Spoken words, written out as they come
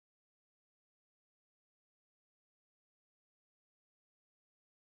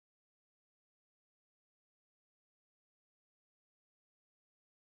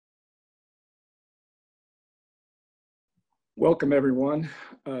Welcome, everyone.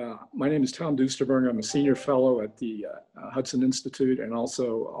 My name is Tom Duesterberg. I'm a senior fellow at the Hudson Institute and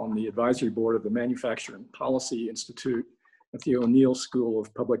also on the advisory board of the Manufacturing Policy Institute at the O'Neill School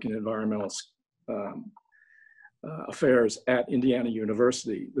of Public and Environmental Affairs at Indiana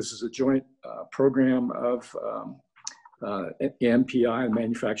University. This is a joint program of MPI, the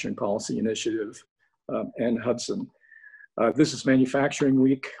Manufacturing Policy Initiative, and Hudson. This is Manufacturing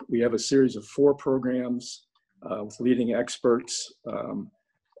Week. We have a series of 4 programs with leading experts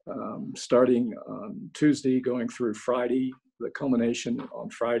starting on Tuesday, going through Friday. The culmination on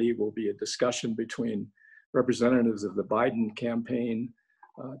Friday will be a discussion between representatives of the Biden campaign,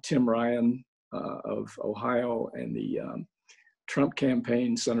 Tim Ryan of Ohio, and the Trump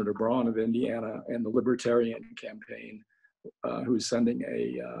campaign, Senator Braun of Indiana, and the Libertarian campaign, who's sending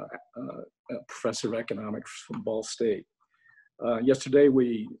a professor of economics from Ball State. Yesterday,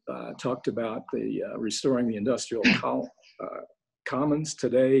 we talked about the restoring the industrial commons.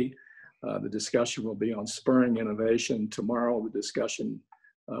 Today, the discussion will be on spurring innovation. Tomorrow, the discussion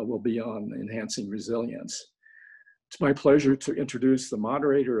will be on enhancing resilience. It's my pleasure to introduce the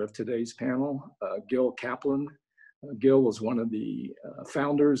moderator of today's panel, Gil Kaplan. Gil was one of the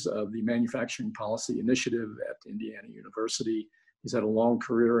founders of the Manufacturing Policy Initiative at Indiana University. He's had a long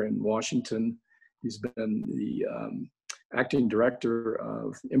career in Washington. He's been the acting director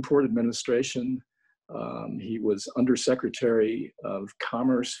of import administration. He was undersecretary of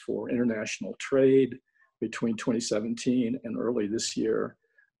Commerce for International Trade between 2017 and early this year.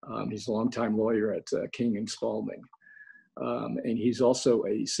 He's a longtime lawyer at King and Spalding. And he's also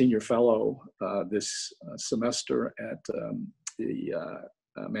a senior fellow this semester at the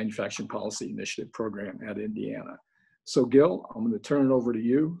Manufacturing Policy Initiative program at Indiana. So Gil, I'm going to turn it over to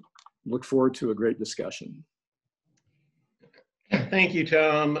you. Look forward to a great discussion. Thank you,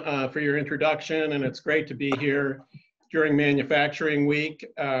 Tom, for your introduction, and it's great to be here during Manufacturing Week.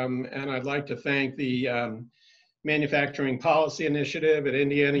 And I'd like to thank the Manufacturing Policy Initiative at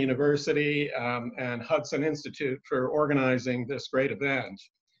Indiana University and Hudson Institute for organizing this great event.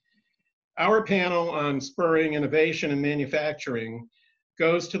 Our panel on spurring innovation in manufacturing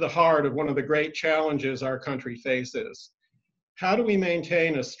goes to the heart of one of the great challenges our country faces. How do we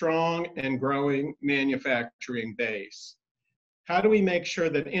maintain a strong and growing manufacturing base? How do we make sure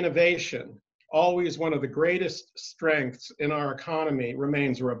that innovation, always one of the greatest strengths in our economy,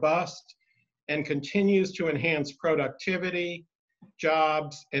 remains robust and continues to enhance productivity,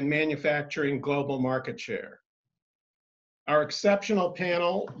 jobs, and manufacturing global market share? Our exceptional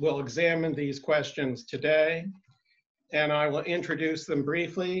panel will examine these questions today, and I will introduce them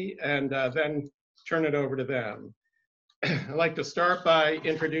briefly and then turn it over to them. I'd like to start by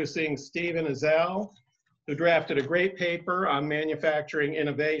introducing Stephen Ezell, who drafted a great paper on manufacturing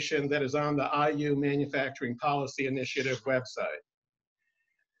innovation that is on the IU Manufacturing Policy Initiative website.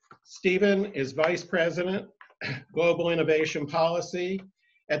 Stephen is Vice President, Global Innovation Policy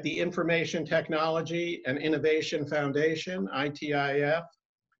at the Information Technology and Innovation Foundation, ITIF.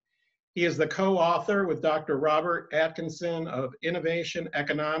 He is the co-author with Dr. Robert Atkinson of Innovation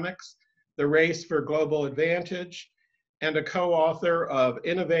Economics, The Race for Global Advantage, and a co-author of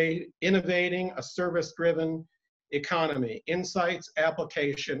Innovating a Service-Driven Economy, Insights,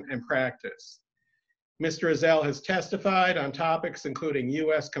 Application, and Practice. Mr. Ezell has testified on topics including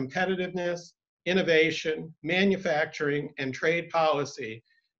U.S. competitiveness, innovation, manufacturing, and trade policy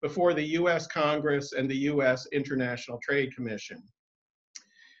before the U.S. Congress and the U.S. International Trade Commission.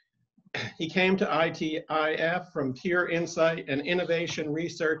 He came to ITIF from Peer Insight, an innovation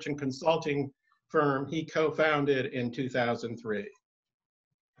research and consulting firm he co-founded in 2003.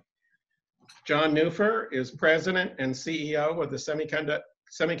 John Neufer is president and CEO of the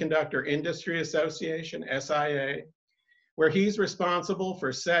Semiconductor Industry Association, SIA, where he's responsible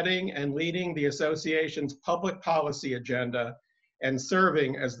for setting and leading the association's public policy agenda and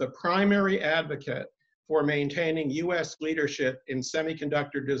serving as the primary advocate for maintaining U.S. leadership in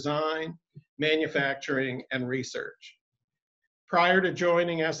semiconductor design, manufacturing, and research. Prior to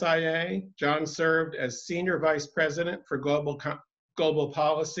joining SIA, John served as Senior Vice President for Global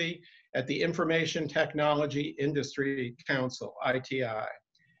Policy at the Information Technology Industry Council, ITI.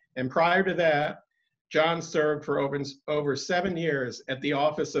 And prior to that, John served for over 7 years at the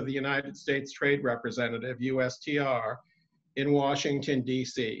Office of the United States Trade Representative, USTR, in Washington,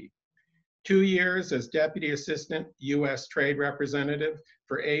 D.C. 2 years as Deputy Assistant U.S. Trade Representative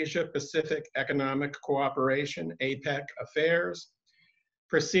for Asia Pacific Economic Cooperation, APEC Affairs,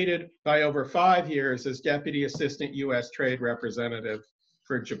 preceded by over 5 years as Deputy Assistant U.S. Trade Representative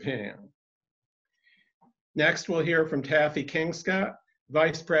for Japan. Next, we'll hear from Taffy Kingscott,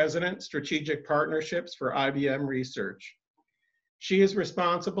 Vice President, Strategic Partnerships for IBM Research. She is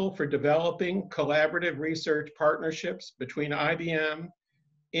responsible for developing collaborative research partnerships between IBM,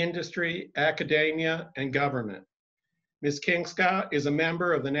 industry, academia, and government. Ms. Kingscott is a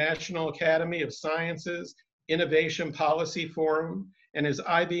member of the National Academy of Sciences Innovation Policy Forum and is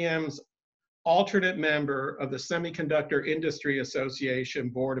IBM's alternate member of the Semiconductor Industry Association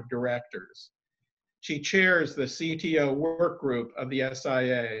Board of Directors. She chairs the CTO work group of the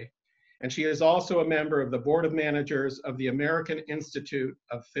SIA, and she is also a member of the Board of Managers of the American Institute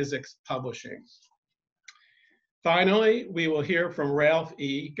of Physics Publishing. Finally, we will hear from Ralph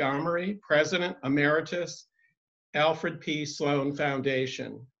E. Gomery, President Emeritus, Alfred P. Sloan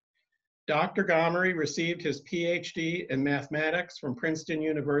Foundation. Dr. Gomery received his PhD in mathematics from Princeton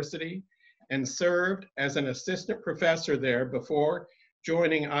University and served as an assistant professor there before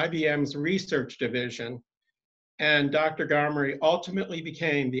joining IBM's research division. And Dr. Gomery ultimately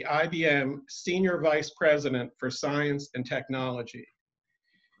became the IBM Senior Vice President for Science and Technology.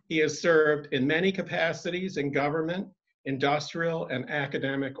 He has served in many capacities in government, industrial, and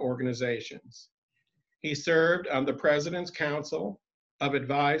academic organizations. He served on the President's Council of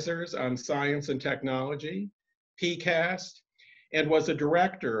Advisors on Science and Technology, PCAST, and was a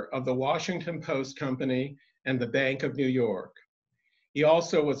director of the Washington Post Company and the Bank of New York. He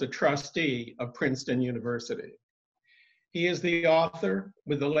also was a trustee of Princeton University. He is the author,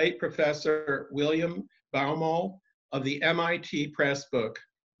 with the late Professor William Baumol, of the MIT Press book,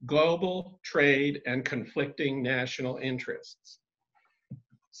 Global Trade and Conflicting National Interests.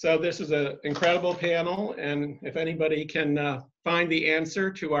 So this is an incredible panel, and if anybody can find the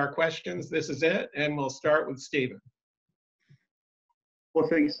answer to our questions, this is it, and we'll start with Stephen. Well,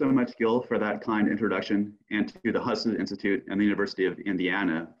 thanks so much, Gil, for that kind introduction, and to the Hudson Institute and the University of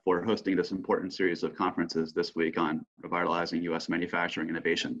Indiana for hosting this important series of conferences this week on revitalizing U.S. manufacturing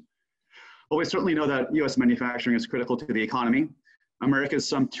innovation. Well, we certainly know that U.S. manufacturing is critical to the economy. America's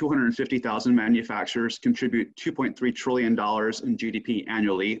some 250,000 manufacturers contribute $2.3 trillion in GDP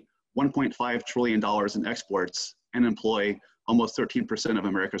annually, $1.5 trillion in exports, and employ almost 13% of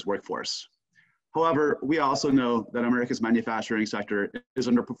America's workforce. However, we also know that America's manufacturing sector is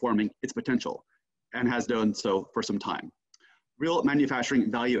underperforming its potential and has done so for some time. Real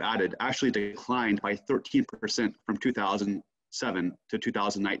manufacturing value added actually declined by 13% from 2007 to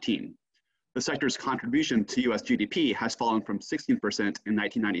 2019. The sector's contribution to US GDP has fallen from 16% in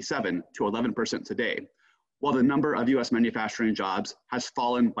 1997 to 11% today, while the number of US manufacturing jobs has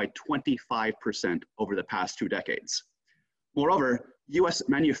fallen by 25% over the past 2 decades. Moreover, US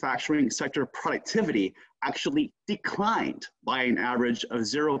manufacturing sector productivity actually declined by an average of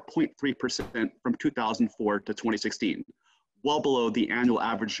 0.3% from 2004 to 2016, well below the annual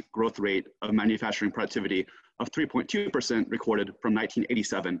average growth rate of manufacturing productivity of 3.2% recorded from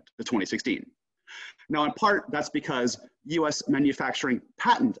 1987 to 2016. Now, in part, that's because US manufacturing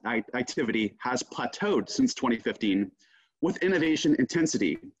patent activity has plateaued since 2015, with innovation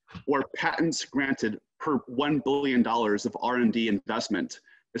intensity, or patents granted per $1 billion of R&D investment,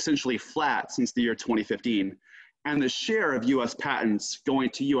 essentially flat since the year 2015, and the share of US patents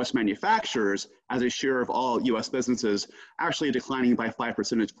going to US manufacturers as a share of all US businesses actually declining by 5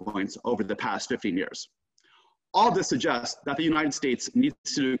 percentage points over the past 15 years. All this suggests that the United States needs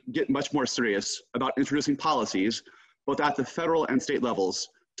to get much more serious about introducing policies, both at the federal and state levels,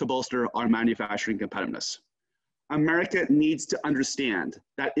 to bolster our manufacturing competitiveness. America needs to understand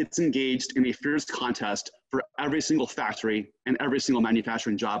that it's engaged in a fierce contest for every single factory and every single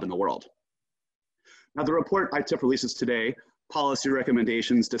manufacturing job in the world. Now, the report ITIP releases today, Policy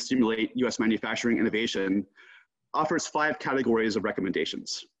Recommendations to Stimulate U.S. Manufacturing Innovation, offers 5 categories of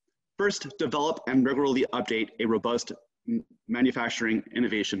recommendations. First, develop and regularly update a robust manufacturing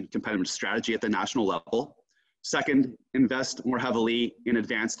innovation competitiveness strategy at the national level. Second, invest more heavily in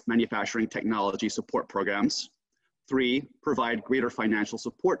advanced manufacturing technology support programs. 3, provide greater financial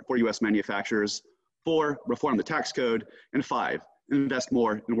support for US manufacturers. 4, reform the tax code. And 5, invest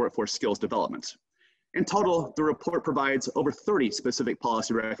more in workforce skills development. In total, the report provides over 30 specific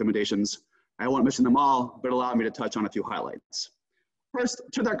policy recommendations. I won't mention them all, but allow me to touch on a few highlights. First,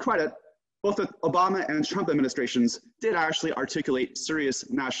 to their credit, both the Obama and Trump administrations did actually articulate serious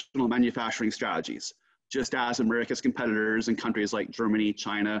national manufacturing strategies, just as America's competitors in countries like Germany,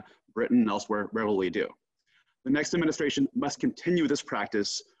 China, Britain, and elsewhere regularly do. The next administration must continue this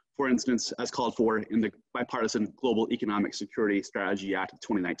practice, for instance, as called for in the Bipartisan Global Economic Security Strategy Act of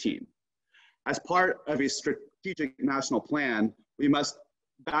 2019. As part of a strategic national plan, we must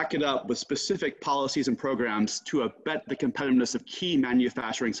back it up with specific policies and programs to abet the competitiveness of key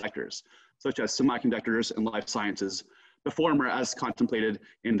manufacturing sectors, such as semiconductors and life sciences, The former as contemplated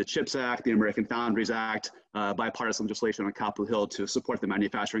in the CHIPS Act, the American Foundries Act, bipartisan legislation on Capitol Hill to support the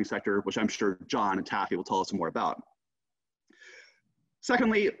manufacturing sector, which I'm sure John and Taffy will tell us more about.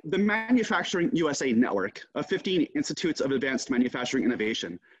 Secondly, the Manufacturing USA network of 15 institutes of advanced manufacturing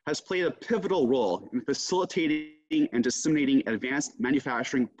innovation has played a pivotal role in facilitating and disseminating advanced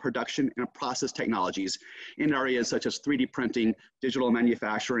manufacturing, production, and process technologies in areas such as 3D printing, digital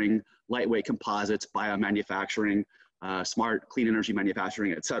manufacturing, lightweight composites, biomanufacturing, smart clean energy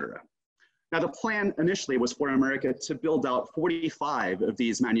manufacturing, et cetera. Now, the plan initially was for America to build out 45 of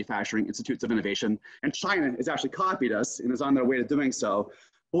these manufacturing institutes of innovation, and China has actually copied us and is on their way to doing so,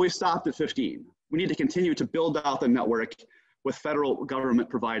 but we stopped at 15. We need to continue to build out the network with federal government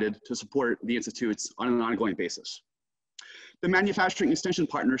provided to support the institutes on an ongoing basis. The Manufacturing Extension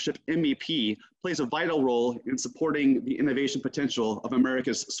Partnership, MEP, plays a vital role in supporting the innovation potential of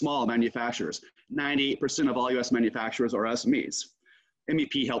America's small manufacturers. 98% of all US manufacturers are SMEs.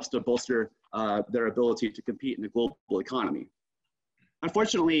 MEP helps to bolster their ability to compete in the global economy.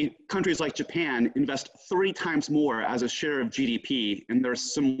 Unfortunately, countries like Japan invest 3 times more as a share of GDP in their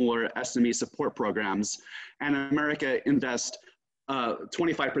similar SME support programs, and America invests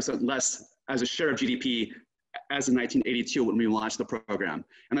 25% less as a share of GDP as in 1982 when we launched the program.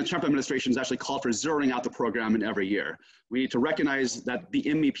 And the Trump administration has actually called for zeroing out the program in every year. We need to recognize that the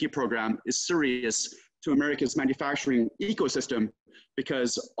MEP program is serious to America's manufacturing ecosystem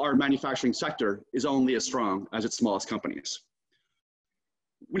because our manufacturing sector is only as strong as its smallest companies.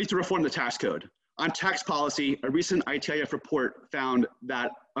 We need to reform the tax code. On tax policy, a recent ITIF report found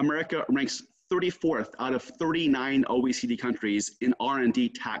that America ranks 34th out of 39 OECD countries in R&D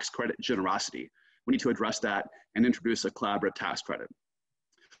tax credit generosity. We need to address that and introduce a collaborative tax credit.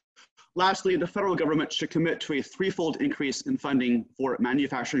 Lastly, the federal government should commit to a 3-fold increase in funding for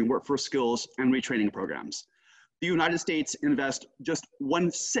manufacturing workforce skills and retraining programs. The United States invests just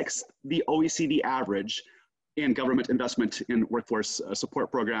 1/6 the OECD average in government investment in workforce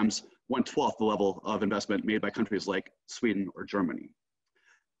support programs, 1/12 the level of investment made by countries like Sweden or Germany.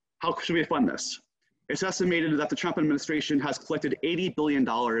 How should we fund this? It's estimated that the Trump administration has collected $80 billion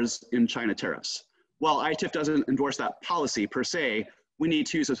in China tariffs. While ITIF doesn't endorse that policy per se, we need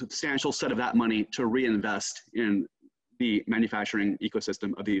to use a substantial set of that money to reinvest in the manufacturing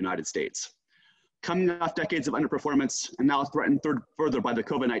ecosystem of the United States. Coming off decades of underperformance and now threatened further by the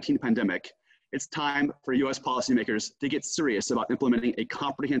COVID-19 pandemic, it's time for US policymakers to get serious about implementing a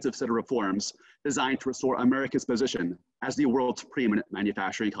comprehensive set of reforms designed to restore America's position as the world's preeminent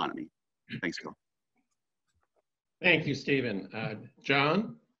manufacturing economy. Thanks, Gil. Thank you, Stephen.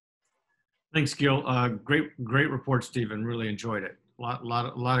 John? Thanks, Gil. Great report, Stephen. Really enjoyed it. A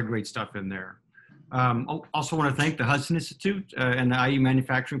lot of great stuff in there. Also want to thank the Hudson Institute and the IE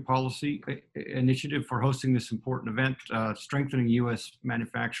Manufacturing Policy Initiative for hosting this important event. Strengthening U.S.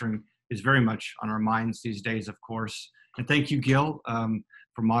 manufacturing is very much on our minds these days, of course. And thank you, Gil,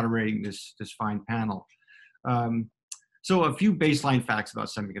 for moderating this fine panel. So a few baseline facts about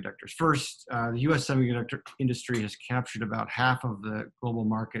semiconductors. First, the U.S. semiconductor industry has captured about half of the global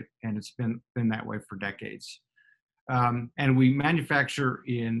market, and it's been that way for decades. And we manufacture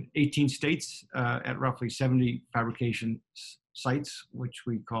in 18 states at roughly 70 fabrication sites, which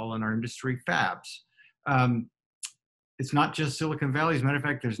we call in our industry fabs. It's not just Silicon Valley. As a matter of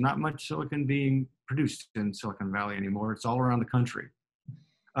fact, there's not much silicon being produced in Silicon Valley anymore. It's all around the country.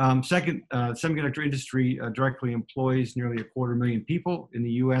 Second, semiconductor industry directly employs nearly 250,000 people in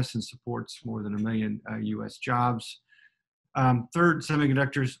the U.S. and supports more than 1 million U.S. jobs. Third,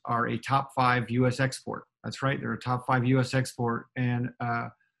 semiconductors are a top 5 U.S. export. That's right, they're a top 5 U.S. export, and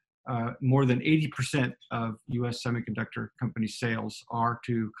more than 80% of U.S. semiconductor company sales are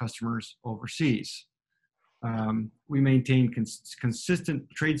to customers overseas. We maintain consistent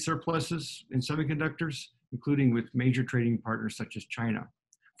trade surpluses in semiconductors, including with major trading partners such as China.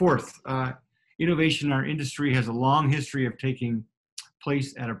 Fourth, innovation in our industry has a long history of taking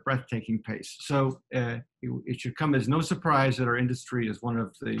place at a breathtaking pace. So it should come as no surprise that our industry is one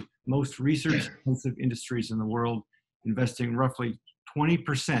of the most research-intensive industries in the world, investing roughly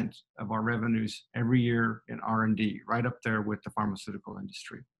 20% of our revenues every year in R&D, right up there with the pharmaceutical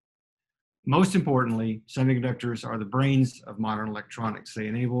industry. Most importantly, semiconductors are the brains of modern electronics. They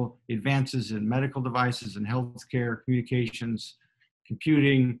enable advances in medical devices and healthcare, communications,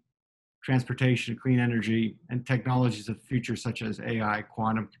 computing, transportation, clean energy, and technologies of the future such as AI,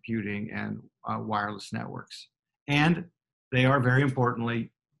 quantum computing, and wireless networks. And they are, very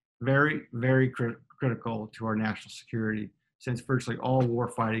importantly, very critical to our national security, since virtually all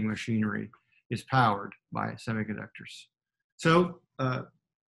warfighting machinery is powered by semiconductors. So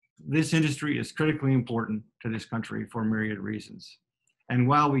This industry is critically important to this country for myriad reasons. And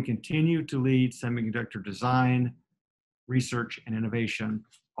while we continue to lead semiconductor design, research, and innovation,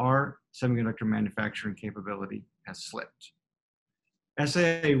 our semiconductor manufacturing capability has slipped.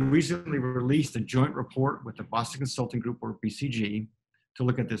 SIA recently released a joint report with the Boston Consulting Group, or BCG, to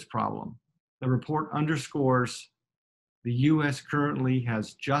look at this problem. The report underscores the US currently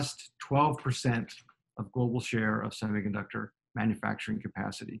has just 12% of global share of semiconductor manufacturing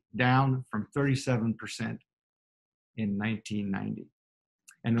capacity, down from 37% in 1990.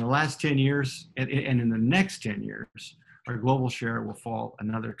 And in the last 10 years, and in the next 10 years, our global share will fall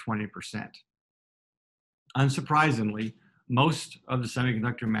another 20%. Unsurprisingly, most of the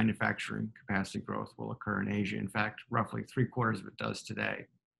semiconductor manufacturing capacity growth will occur in Asia. In fact, roughly 3/4 of it does today.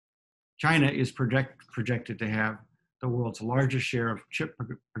 China is projected to have the world's largest share of chip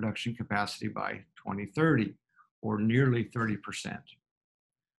production capacity by 2030, or nearly 30%.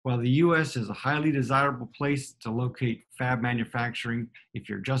 While the US is a highly desirable place to locate fab manufacturing, if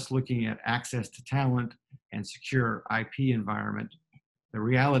you're just looking at access to talent and secure IP environment, the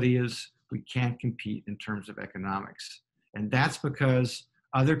reality is we can't compete in terms of economics. And that's because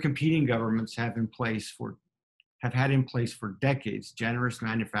other competing governments have had in place for decades generous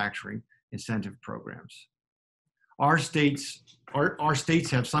manufacturing incentive programs. Our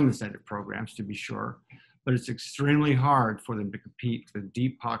states have some incentive programs, to be sure, but it's extremely hard for them to compete with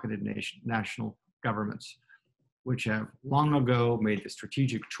deep-pocketed national governments, which have long ago made the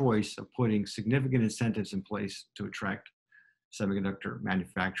strategic choice of putting significant incentives in place to attract semiconductor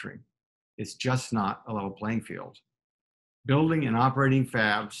manufacturing. It's just not a level playing field. Building and operating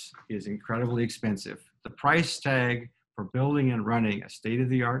fabs is incredibly expensive. The price tag for building and running a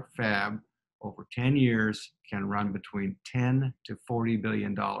state-of-the-art fab over 10 years can run between $10 to $40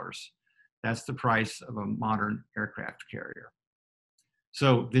 billion. That's the price of a modern aircraft carrier.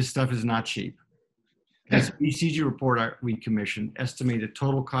 So this stuff is not cheap. This BCG report we commissioned estimated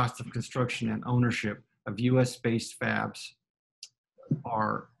total cost of construction and ownership of US-based fabs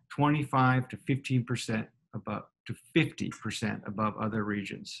are 25 to 15% above, to 50% above other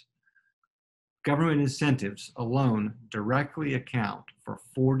regions. Government incentives alone directly account for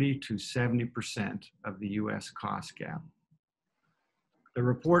 40 to 70% of the US cost gap. The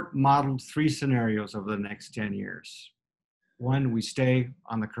report modeled 3 scenarios over the next 10 years. 1, we stay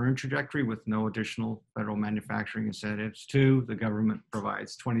on the current trajectory with no additional federal manufacturing incentives. 2, the government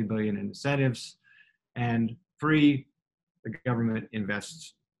provides $20 billion in incentives. And 3, the government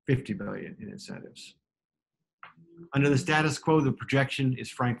invests $50 billion in incentives. Under the status quo, the projection is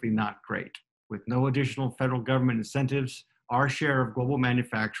frankly not great. With no additional federal government incentives, our share of global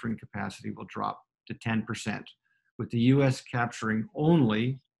manufacturing capacity will drop to 10%, with the US capturing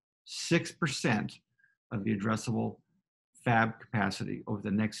only 6% of the addressable fab capacity over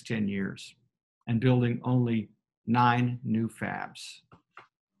the next 10 years and building only 9 new fabs.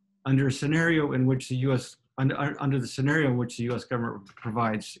 Under the scenario in which the US government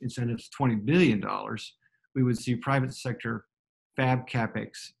provides incentives $20 billion, we would see private sector fab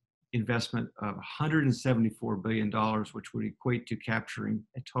capex investment of $174 billion, which would equate to capturing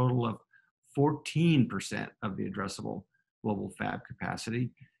a total of 14% of the addressable global fab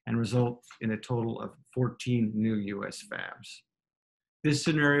capacity and result in a total of 14 new US fabs. This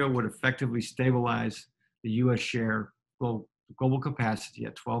scenario would effectively stabilize the US share global capacity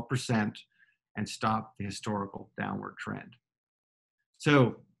at 12% and stop the historical downward trend.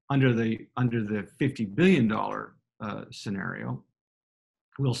 So under the $50 billion scenario,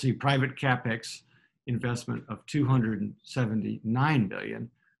 we'll see private capex investment of $279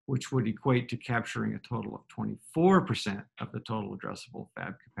 billion, which would equate to capturing a total of 24% of the total addressable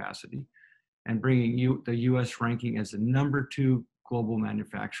fab capacity and bringing the US ranking as the #2 global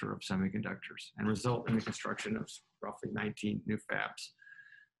manufacturer of semiconductors and result in the construction of roughly 19 new fabs.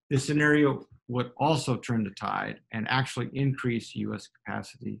 This scenario would also turn the tide and actually increase US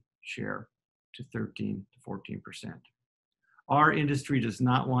capacity share to 13 to 14%. Our industry does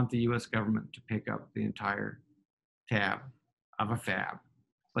not want the US government to pick up the entire tab of a fab,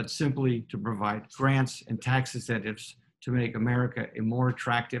 but simply to provide grants and tax incentives to make America a more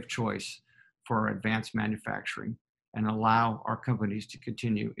attractive choice for advanced manufacturing and allow our companies to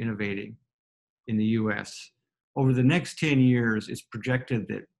continue innovating in the US. Over the next 10 years, it's projected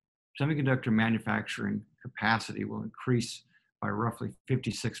that semiconductor manufacturing capacity will increase by roughly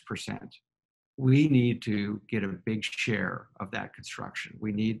 56%. We need to get a big share of that construction.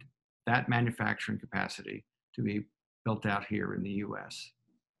 We need that manufacturing capacity to be built out here in the US.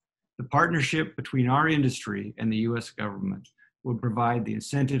 The partnership between our industry and the US government would provide the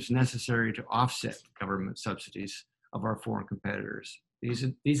incentives necessary to offset government subsidies of our foreign competitors.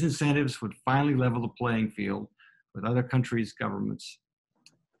 These incentives would finally level the playing field with other countries' governments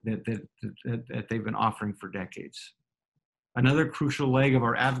that they've been offering for decades. Another crucial leg of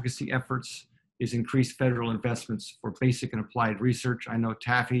our advocacy efforts is increased federal investments for basic and applied research. I know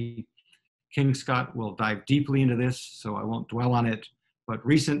Taffy Kingscott will dive deeply into this, so I won't dwell on it, but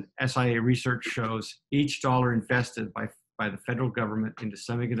recent SIA research shows each dollar invested by the federal government into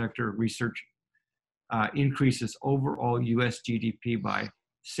semiconductor research increases overall US GDP by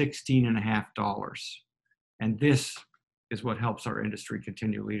 $16.50. And this is what helps our industry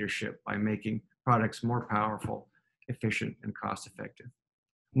continue leadership by making products more powerful, efficient, and cost-effective.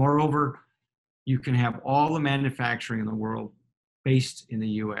 Moreover, you can have all the manufacturing in the world based in the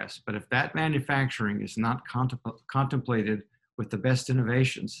US, but if that manufacturing is not contemplated with the best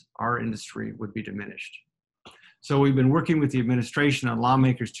innovations, our industry would be diminished. So we've been working with the administration and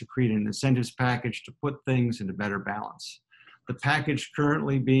lawmakers to create an incentives package to put things into better balance. The package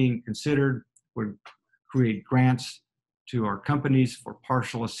currently being considered would create grants to our companies for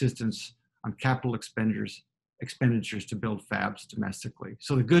partial assistance on capital expenditures to build fabs domestically.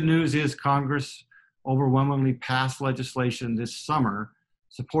 So the good news is Congress overwhelmingly passed legislation this summer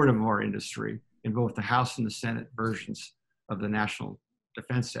supportive of our industry in both the House and the Senate versions of the National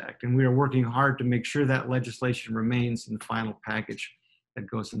Defense Act. And we are working hard to make sure that legislation remains in the final package that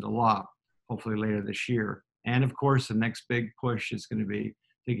goes into law, hopefully later this year. And of course, the next big push is going to be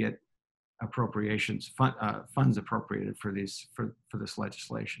to get appropriations, funds appropriated for this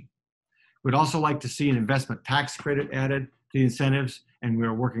legislation. We'd also like to see an investment tax credit added to the incentives, and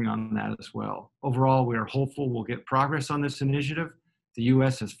we're working on that as well. Overall, we are hopeful we'll get progress on this initiative. The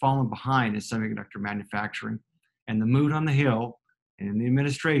US has fallen behind in semiconductor manufacturing, and the mood on the Hill and in the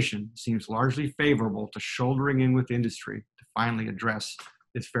administration seems largely favorable to shouldering in with industry to finally address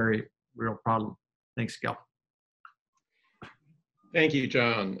this very real problem. Thanks, Gil. Thank you,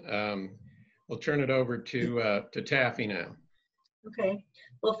 John. We'll turn it over to Taffy now. Okay.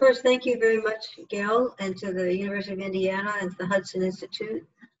 Well, first, thank you very much, Gil, and to the University of Indiana and to the Hudson Institute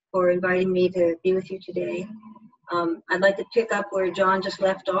for inviting me to be with you today. I'd like to pick up where John just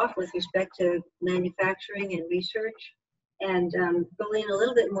left off with respect to manufacturing and research, and go in a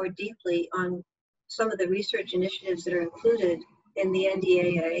little bit more deeply on some of the research initiatives that are included in the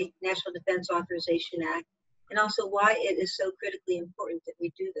NDAA, National Defense Authorization Act, and also why it is so critically important that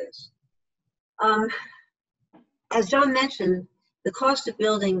we do this. As John mentioned, the cost of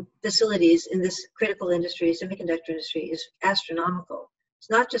building facilities in this critical industry, semiconductor industry, is astronomical. It's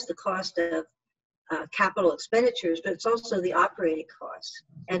not just the cost of capital expenditures, but it's also the operating costs.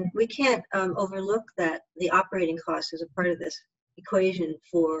 And we can't overlook that the operating cost is a part of this equation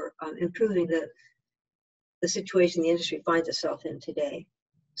for improving the situation the industry finds itself in today.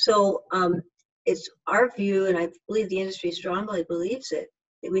 So it's our view, and I believe the industry strongly believes it,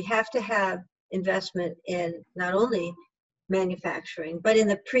 that we have to have investment in not only manufacturing, but in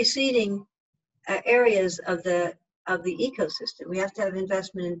the preceding areas of the ecosystem. We have to have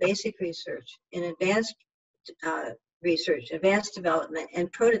investment in basic research, in advanced research, advanced development,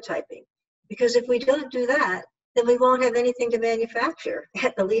 and prototyping. Because if we don't do that, then we won't have anything to manufacture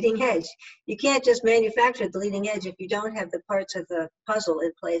at the leading edge. You can't just manufacture at the leading edge if you don't have the parts of the puzzle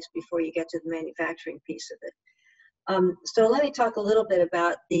in place before you get to the manufacturing piece of it. So let me talk a little bit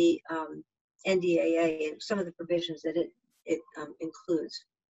about the NDAA and some of the provisions that it includes.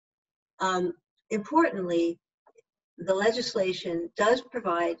 Importantly, the legislation does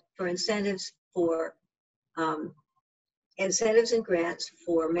provide for incentives and grants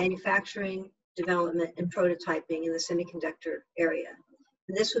for manufacturing, development, and prototyping in the semiconductor area.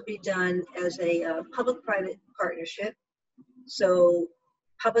 And this would be done as a public-private partnership, so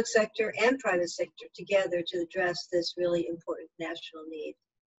public sector and private sector together to address this really important national need.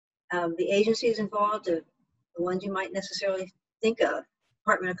 The agencies involved are the ones you might necessarily think of: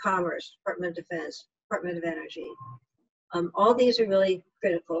 Department of Commerce, Department of Defense, Department of Energy. All these are really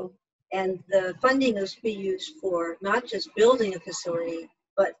critical, and the funding is to be used for not just building a facility,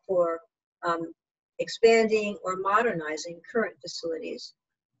 but for expanding or modernizing current facilities.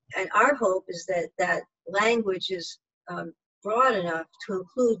 And our hope is that that language is broad enough to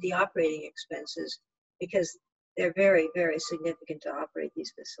include the operating expenses, because they're very, very significant to operate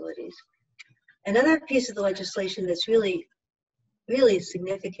these facilities. Another piece of the legislation that's really, really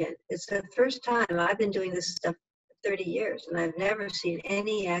significant, it's the first time I've been doing this stuff for 30 years, and I've never seen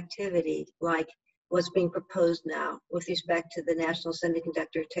any activity like what's being proposed now with respect to the National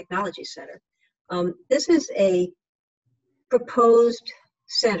Semiconductor Technology Center. This is a proposed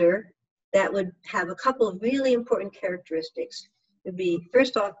center that would have a couple of really important characteristics. It would be,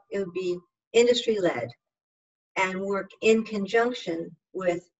 first off, it would be industry-led. and work in conjunction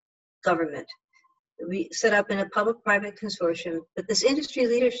with government. We set up in a public-private consortium, but this industry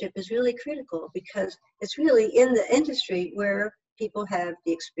leadership is really critical because it's really in the industry where people have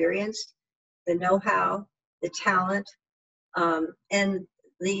the experience, the know-how, the talent, and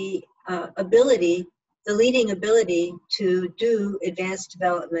the ability, the leading ability to do advanced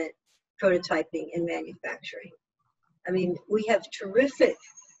development, prototyping, and manufacturing. I mean, we have terrific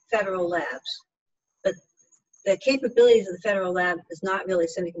federal labs, but the capabilities of the federal lab is not really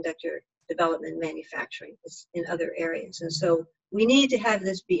semiconductor development and manufacturing. It's in other areas. And so we need to have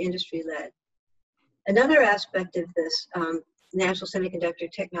this be industry-led. Another aspect of this National Semiconductor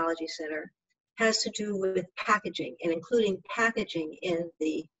Technology Center has to do with packaging and including packaging in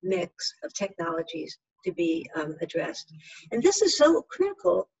the mix of technologies to be addressed. And this is so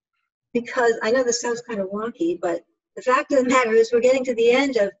critical because I know this sounds kind of wonky, but the fact of the matter is we're getting to the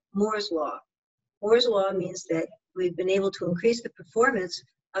end of Moore's Law. Moore's Law means that we've been able to increase the performance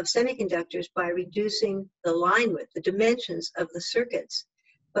of semiconductors by reducing the line width, the dimensions of the circuits.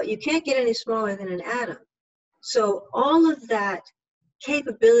 But you can't get any smaller than an atom. So all of that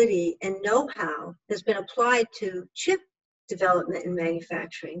capability and know-how has been applied to chip development and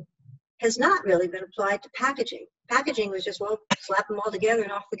manufacturing, has not really been applied to packaging. Packaging was just, well, slap them all together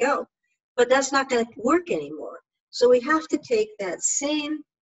and off we go. But that's not going to work anymore. So we have to take that same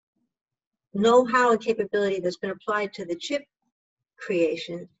know-how and capability that's been applied to the chip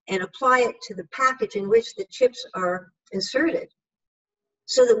creation and apply it to the package in which the chips are inserted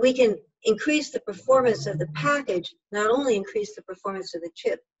so that we can increase the performance of the package, not only increase the performance of the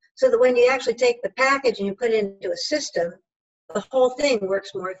chip, so that when you actually take the package and you put it into a system, the whole thing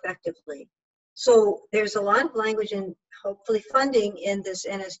works more effectively. So there's a lot of language and hopefully funding in this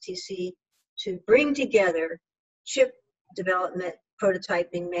NSTC to bring together chip development,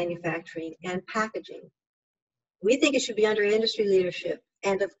 prototyping, manufacturing, and packaging. We think it should be under industry leadership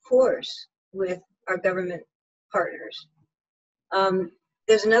and, of course, with our government partners.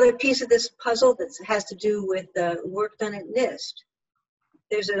 There's another piece of this puzzle that has to do with the work done at NIST.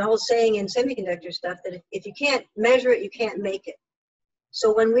 There's an old saying in semiconductor stuff that if you can't measure it, you can't make it.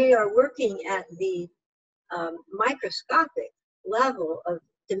 So when we are working at the microscopic level of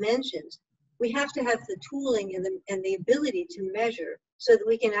dimensions, we have to have the tooling and the ability to measure so that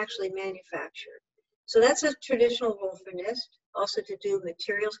we can actually manufacture. So that's a traditional role for NIST, also to do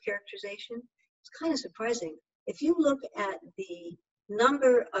materials characterization. It's kind of surprising. If you look at the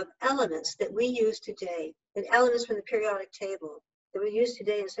number of elements that we use today, and elements from the periodic table that we use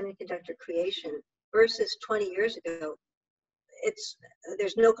today in semiconductor creation versus 20 years ago,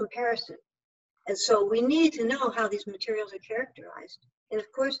 there's no comparison. And so we need to know how these materials are characterized. And of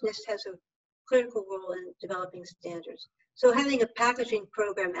course, NIST has a critical role in developing standards. So having a packaging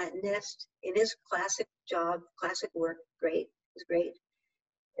program at NIST in his classic job, classic work, is great.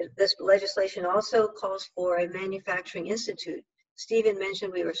 This legislation also calls for a manufacturing institute. Stephen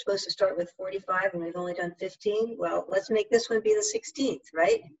mentioned we were supposed to start with 45 and we've only done 15. Well, let's make this one be the 16th,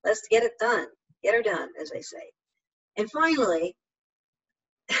 right? Let's get it done. Get her done, as they say. And finally,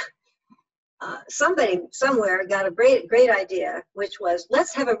 somebody somewhere got a great idea, which was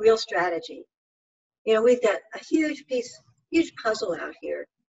let's have a real strategy. You know, we've got a huge puzzle out here.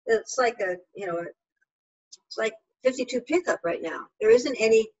 It's like it's like 52 pickup right now. There isn't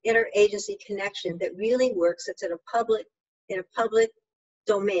any interagency connection that really works. It's in a public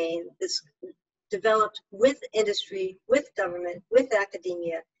domain that's developed with industry, with government, with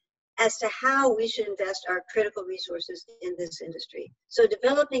academia, as to how we should invest our critical resources in this industry. So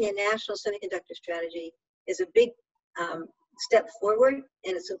developing a national semiconductor strategy is a big step forward,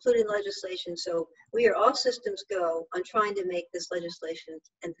 and it's included in legislation. So we are all systems go on trying to make this legislation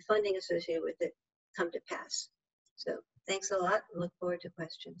and the funding associated with it come to pass. So thanks a lot. I look forward to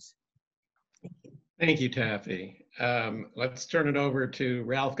questions. Thank you. Thank you, Taffy. Let's turn it over to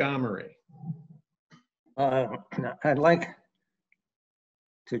Ralph Gomery. I'd like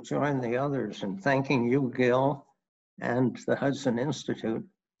to join the others in thanking you, Gil, and the Hudson Institute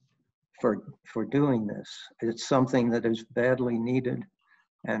for doing this. It's something that is badly needed,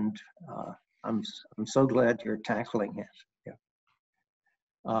 and I'm so glad you're tackling it.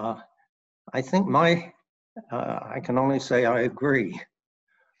 Yeah. I think I can only say I agree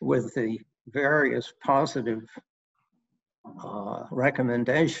with the various positive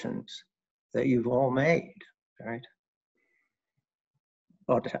recommendations that you've all made, right?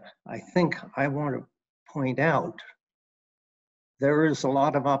 But I think I want to point out there is a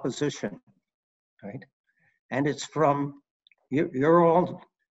lot of opposition, right? And it's from, you're all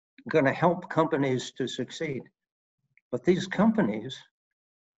going to help companies to succeed. But these companies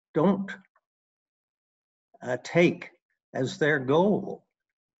don't take as their goal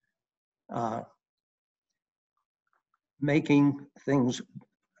making things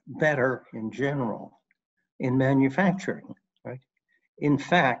better in general in manufacturing, right? In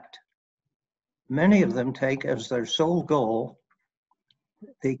fact, many of them take as their sole goal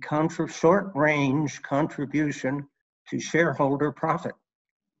the short-range contribution to shareholder profit.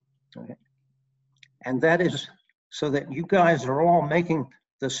 Okay? And that is so that you guys are all making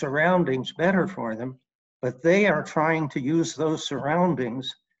the surroundings better for them, but they are trying to use those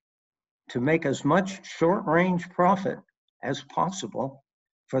surroundings to make as much short-range profit as possible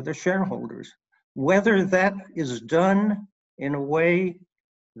for the shareholders. Whether that is done in a way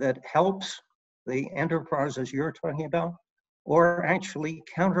that helps the enterprises you're talking about or actually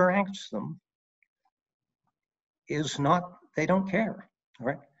counteracts them is not, they don't care,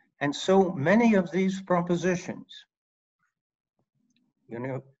 right? And so many of these propositions, you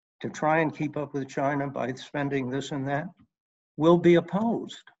know, to try and keep up with China by spending this and that, will be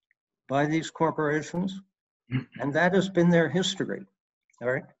opposed by these corporations. And that has been their history, all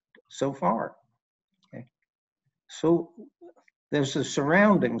right, so far. Okay. So there's the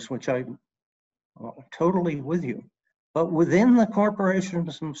surroundings, which I'm totally with you. But within the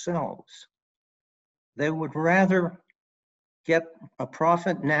corporations themselves, they would rather get a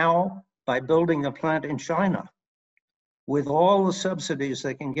profit now by building a plant in China with all the subsidies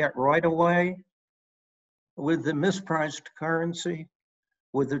they can get right away, with the mispriced currency,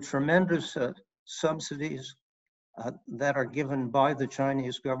 with the tremendous subsidies that are given by the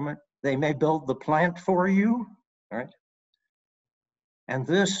Chinese government. They may build the plant for you, right? And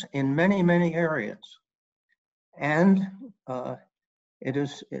this in many, many areas. And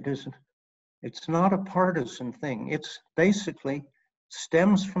it's not a partisan thing. It's basically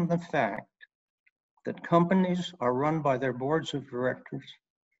stems from the fact that companies are run by their boards of directors.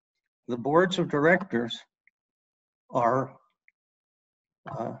 The boards of directors are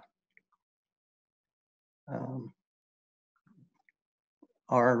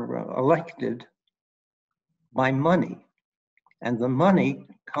elected by money, and the money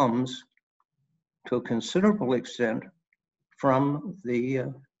comes to a considerable extent from the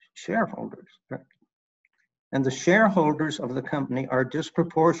shareholders. Right? And the shareholders of the company are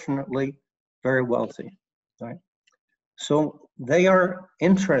disproportionately very wealthy. Right? So they are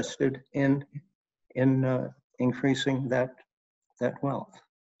interested in increasing that wealth.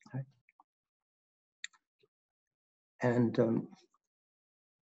 Right? And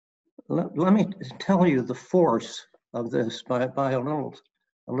let me tell you the force of this by a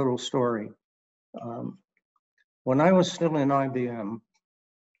little story. When I was still in IBM,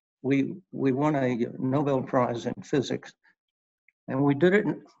 we won a Nobel Prize in physics, and we did it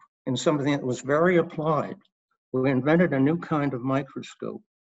in something that was very applied. We invented a new kind of microscope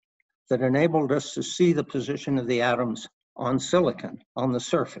that enabled us to see the position of the atoms on silicon, on the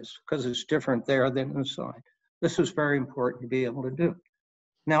surface, because it's different there than inside. This was very important to be able to do.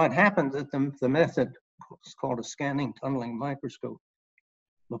 Now, it happened that the method was called a scanning tunneling microscope,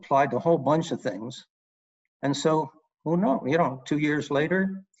 applied to a whole bunch of things. And so, oh no, you know, 2 years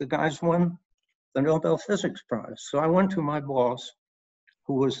later, the guys won the Nobel Physics Prize. So I went to my boss,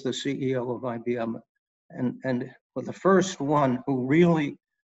 who was the CEO of IBM, and was the first one who really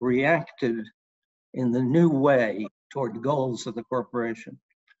reacted in the new way toward goals of the corporation.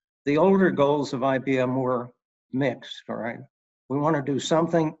 The older goals of IBM were mixed, all right? We want to do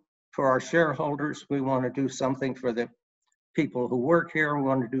something for our shareholders. We want to do something for the people who work here. We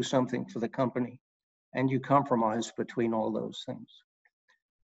want to do something for the company. And you compromise between all those things.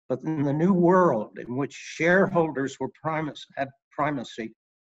 But in the new world in which shareholders were had primacy,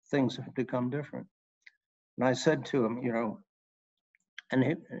 things have become different. And I said to him, you know,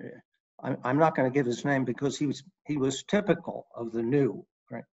 and I'm not going to give his name because he was typical of the new,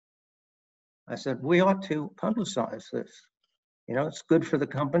 right? I said, we ought to publicize this. You know, it's good for the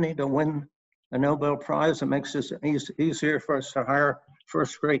company to win a Nobel Prize. It makes it easier for us to hire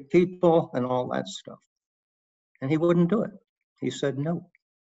first-rate people and all that stuff. And he wouldn't do it. He said no.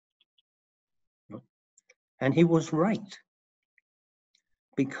 And he was right.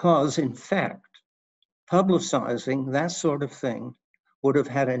 Because, in fact, publicizing that sort of thing would have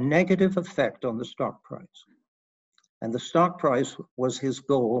had a negative effect on the stock price. And the stock price was his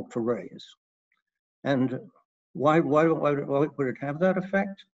goal to raise. And why would it have that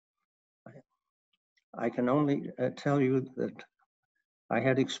effect? I can only tell you that I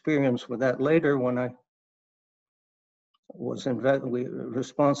had experience with that later when I was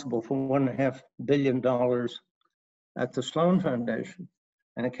responsible for $1.5 billion at the Sloan Foundation.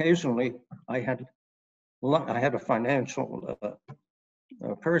 And occasionally I had a financial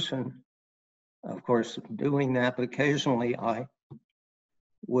person of course, doing that, but occasionally I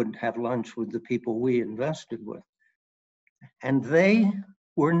would have lunch with the people we invested with. And they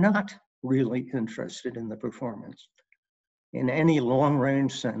were not really interested in the performance in any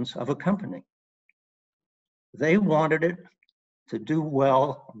long-range sense of a company. They wanted it to do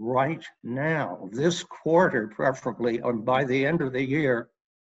well right now, this quarter preferably, or by the end of the year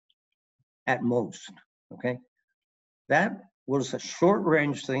at most, okay? That was a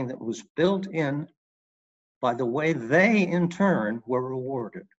short-range thing that was built in by the way they, in turn, were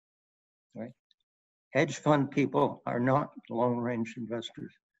rewarded, right? Hedge fund people are not long-range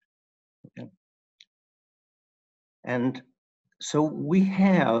investors, okay? And so we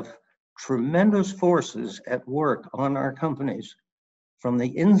have tremendous forces at work on our companies from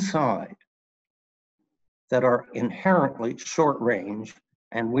the inside that are inherently short range,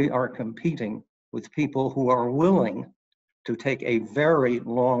 and we are competing with people who are willing to take a very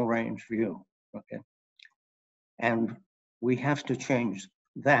long range view, okay? And we have to change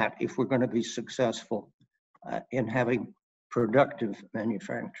that if we're going to be successful in having productive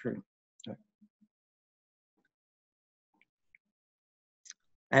manufacturing.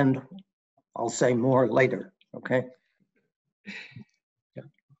 And I'll say more later, okay?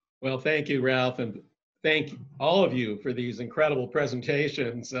 Well, thank you, Ralph, and thank all of you for these incredible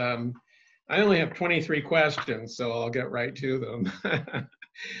presentations. I only have 23 questions, so I'll get right to them.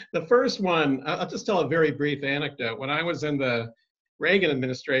 The first one, I'll just tell a very brief anecdote. When I was in the Reagan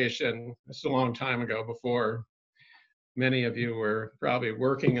administration, it's a long time ago, before many of you were probably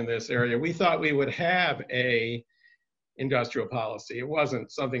working in this area, we thought we would have a industrial policy. It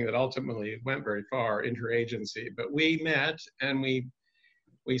wasn't something that ultimately went very far, interagency, but we met and we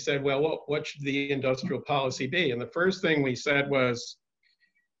said, well, what should the industrial policy be? And the first thing we said was,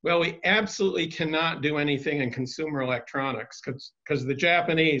 well, we absolutely cannot do anything in consumer electronics because the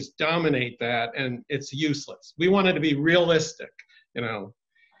Japanese dominate that and it's useless. We wanted to be realistic, you know,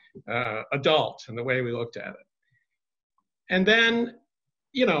 adult in the way we looked at it. And then,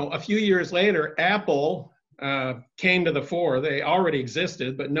 you know, a few years later, Apple came to the fore. They already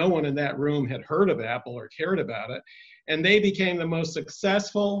existed, but no one in that room had heard of Apple or cared about it. And they became the most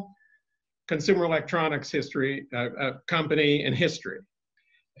successful consumer electronics company in history.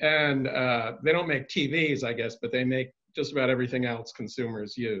 And they don't make TVs, I guess, but they make just about everything else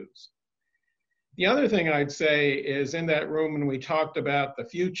consumers use. The other thing I'd say is in that room when we talked about the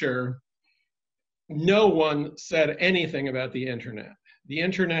future, no one said anything about the internet. The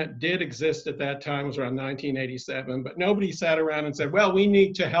internet did exist at that time, it was around 1987, but nobody sat around and said, well, we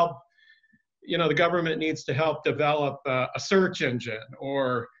need to help, you know, the government needs to help develop a search engine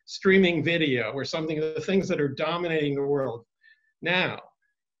or streaming video or something of the things that are dominating the world now.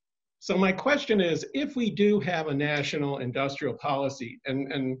 So my question is, if we do have a national industrial policy,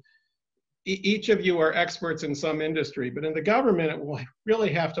 and each of you are experts in some industry, but in the government, it will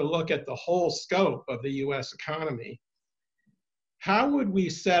really have to look at the whole scope of the US economy. How would we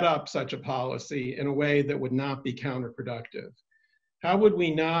set up such a policy in a way that would not be counterproductive? How would we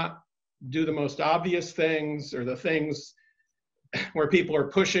not do the most obvious things or the things where people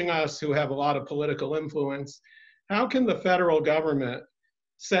are pushing us who have a lot of political influence? How can the federal government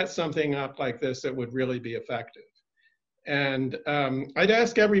set something up like this that would really be effective? And I'd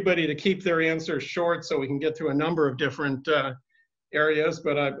ask everybody to keep their answers short so we can get through a number of different areas,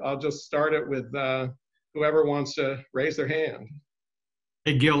 but I'll just start it with whoever wants to raise their hand.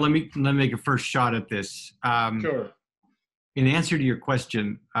 Hey, Gil, let me make a first shot at this. Sure. In answer to your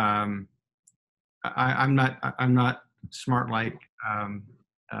question, I'm not smart like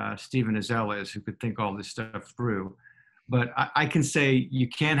Stephen Azell is, who could think all this stuff through. But I can say you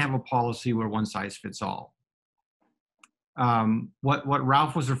can't have a policy where one size fits all. What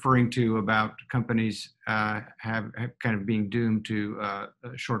Ralph was referring to about companies have kind of being doomed to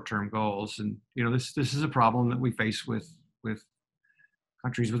short-term goals, and you know this is a problem that we face with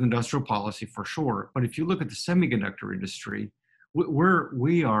countries with industrial policy for sure. But if you look at the semiconductor industry,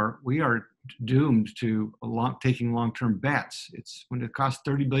 we are doomed to taking long-term bets. It's when it costs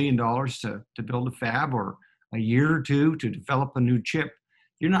 $30 billion to build a fab or a year or two to develop a new chip,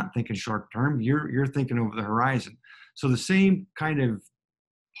 you're not thinking short-term. You're thinking over the horizon. So the same kind of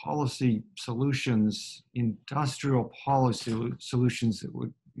policy solutions, industrial policy solutions that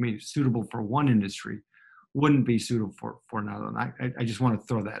would be suitable for one industry wouldn't be suitable for another. And I just want to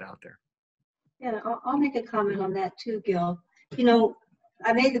throw that out there. Yeah, I'll make a comment on that too, Gil. You know,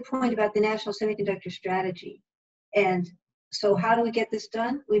 I made the point about the National Semiconductor Strategy, and So how do we get this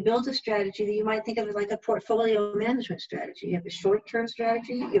done? We build a strategy that you might think of as like a portfolio management strategy. You have a short-term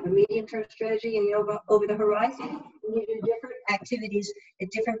strategy, you have a medium-term strategy, and you have over the horizon. You do different activities at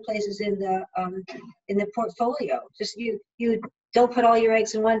different places in the portfolio. Just you don't put all your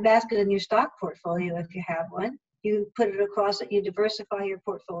eggs in one basket in your stock portfolio if you have one. You put it across it, you diversify your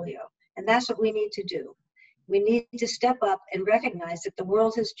portfolio. And that's what we need to do. We need to step up and recognize that the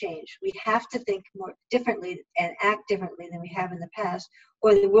world has changed. We have to think more differently and act differently than we have in the past,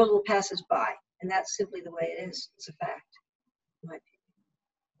 or the world will pass us by. And that's simply the way it is. It's a fact, in my opinion.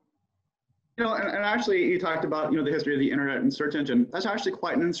 You know, and actually, you talked about, you know, the history of the internet and search engine. That's actually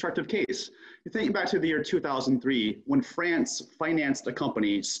quite an instructive case. You think back to the year 2003, when France financed a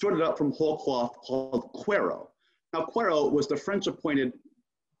company, stood it up from whole cloth called Quero. Now, Quero was the French-appointed,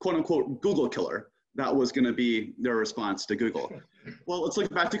 quote-unquote, Google killer. That was going to be their response to Google. Well, let's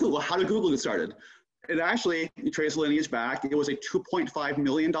look back to Google. How did Google get started? It actually, you trace the lineage back, it was a $2.5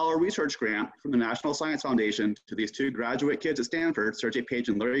 million research grant from the National Science Foundation to these two graduate kids at Stanford, Sergey Page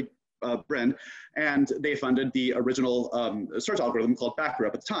and Larry Brin, and they funded the original search algorithm called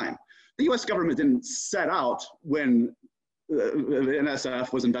Backrub at the time. The US government didn't set out when the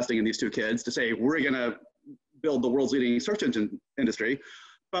NSF was investing in these two kids to say, we're going to build the world's leading search engine industry.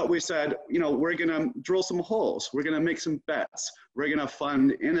 But we said, you know, we're going to drill some holes. We're going to make some bets. We're going to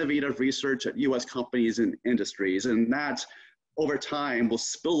fund innovative research at US companies and industries. And that over time will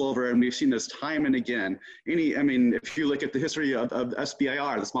spill over. And we've seen this time and again. I mean, if you look at the history of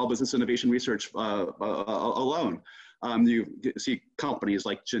SBIR, the Small Business Innovation Research alone, you see companies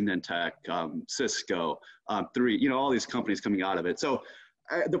like Genentech, Cisco, you know, all these companies coming out of it. So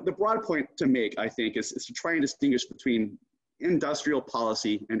the broad point to make, I think, is to try and distinguish between industrial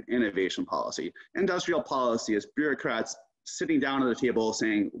policy and innovation policy. Industrial policy is bureaucrats sitting down at the table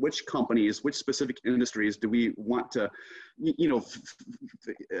saying which companies, which specific industries do we want to, you know,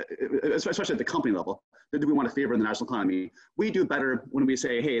 especially at the company level, do we want to favor in the national economy? We do better when we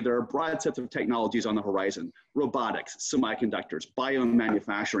say, hey, there are broad sets of technologies on the horizon, robotics, semiconductors,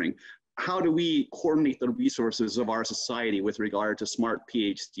 biomanufacturing. How do we coordinate the resources of our society with regard to smart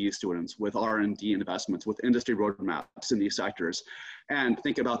PhD students, with R&D investments, with industry roadmaps in these sectors, and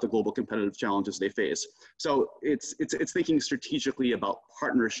think about the global competitive challenges they face? So it's thinking strategically about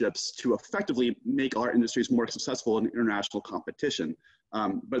partnerships to effectively make our industries more successful in international competition.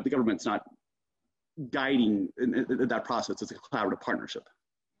 But the government's not guiding in that process. It's a collaborative partnership.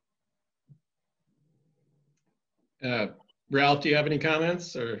 Ralph, do you have any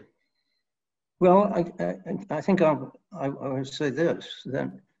comments or? Well, I think I would say this,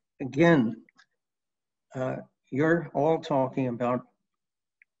 that again, you're all talking about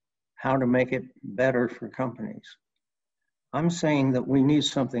how to make it better for companies. I'm saying that we need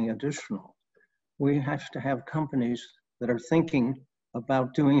something additional. We have to have companies that are thinking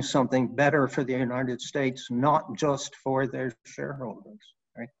about doing something better for the United States, not just for their shareholders,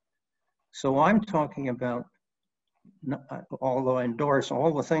 right? So I'm talking about, although I endorse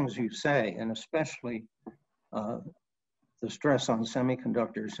all the things you say, and especially the stress on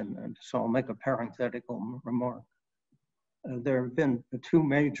semiconductors, and so I'll make a parenthetical remark. There have been two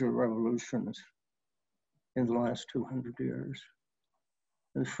major revolutions in the last 200 years.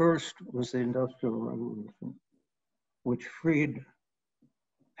 The first was the Industrial Revolution, which freed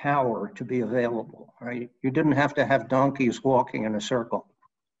power to be available, right? You didn't have to have donkeys walking in a circle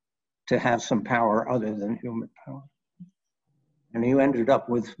to have some power other than human power. And you ended up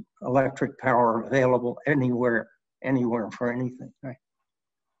with electric power available anywhere for anything, right?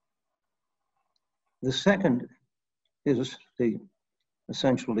 The second is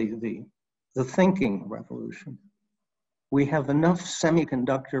essentially the thinking revolution. We have enough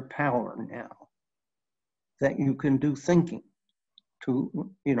semiconductor power now that you can do thinking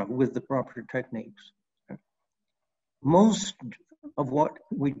with the proper techniques. Most of what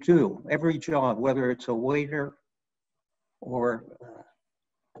we do, every job, whether it's a waiter or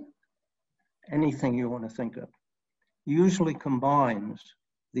anything you want to think of, usually combines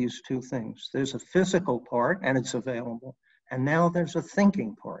these two things. There's a physical part and it's available, and now there's a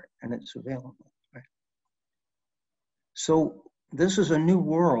thinking part and it's available. Right? So this is a new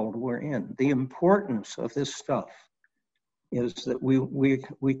world we're in. The importance of this stuff is that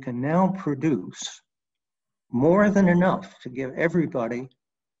we can now produce more than enough to give everybody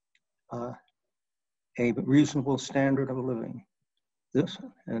a reasonable standard of living.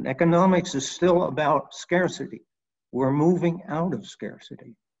 And economics is still about scarcity. We're moving out of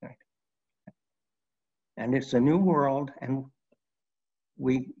scarcity. Right? And it's a new world, and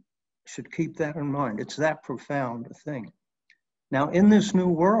we should keep that in mind. It's that profound a thing. Now, in this new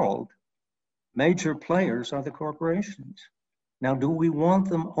world, major players are the corporations. Now, do we want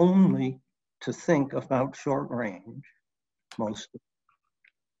them only to think about short range? Mostly.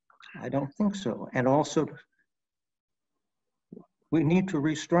 I don't think so. And also, we need to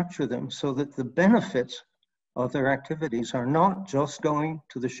restructure them so that the benefits of their activities are not just going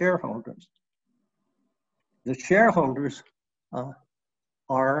to the shareholders. The shareholders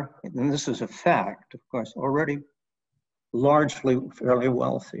are, and this is a fact, of course, already largely fairly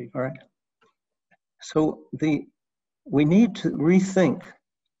wealthy, right? So we need to rethink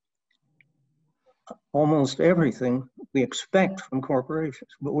almost everything we expect from corporations,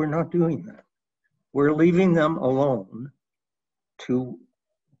 but we're not doing that. We're leaving them alone to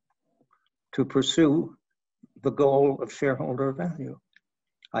pursue the goal of shareholder value.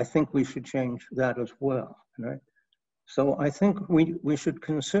 I think we should change that as well, right? So I think we should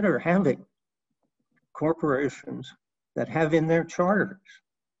consider having corporations that have in their charters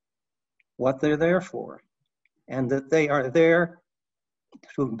what they're there for, and that they are there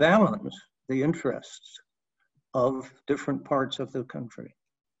to balance the interests of different parts of the country,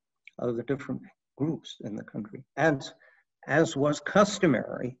 of the different groups in the country. And as was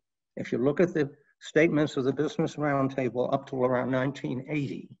customary, if you look at the statements of the Business Roundtable up till around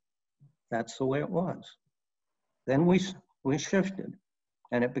 1980, that's the way it was. Then we shifted,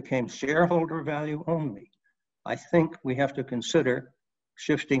 and it became shareholder value only. I think we have to consider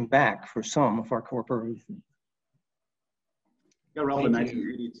shifting back for some of our corporations. Yeah, Ralph, in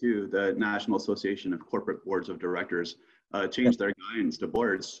 1982, the National Association of Corporate Boards of Directors changed their guidance to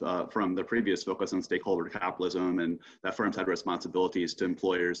boards from the previous focus on stakeholder capitalism, and that firms had responsibilities to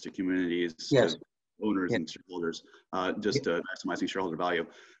employers, to communities, yes, to owners and shareholders, just maximizing shareholder value.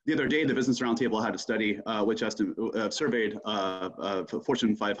 The other day, the Business Roundtable had a study which surveyed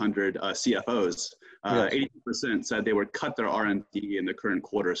Fortune 500 CFOs. 80% said they would cut their R&D in the current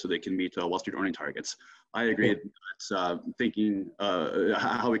quarter so they can meet Wall Street earning targets. I agree that thinking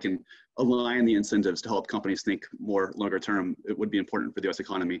how we can align the incentives to help companies think more longer term, it would be important for the US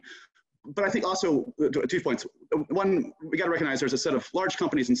economy. But I think also 2 points. One, we got to recognize there's a set of large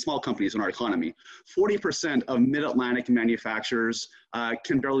companies and small companies in our economy. 40% of mid-Atlantic manufacturers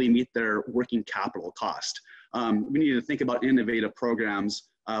can barely meet their working capital cost. We need to think about innovative programs.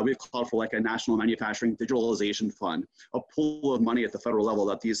 We've called for like a national manufacturing digitalization fund, a pool of money at the federal level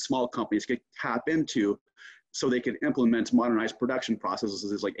that these small companies could tap into so they can implement modernized production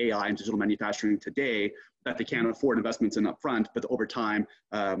processes like AI and digital manufacturing today that they can't afford investments in upfront, but over time,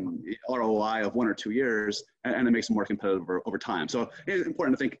 ROI of 1 or 2 years, and it makes them more competitive over time. So it's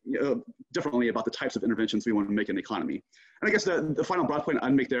important to think differently about the types of interventions we want to make in the economy. And I guess the final broad point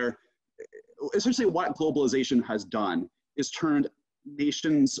I'd make there, essentially what globalization has done is turned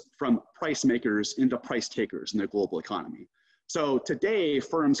nations from price makers into price takers in the global economy. So today,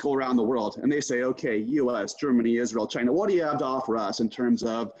 firms go around the world and they say, okay, US, Germany, Israel, China, what do you have to offer us in terms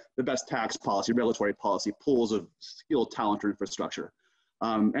of the best tax policy, regulatory policy, pools of skilled talent or infrastructure?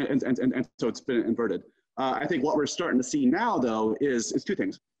 And so it's been inverted. I think what we're starting to see now, though, is 2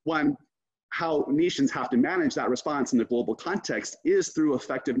 things. One, how nations have to manage that response in the global context is through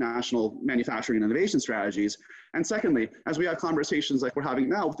effective national manufacturing and innovation strategies. And secondly, as we have conversations like we're having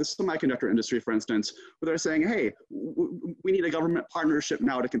now with the semiconductor industry, for instance, where they're saying, hey, we need a government partnership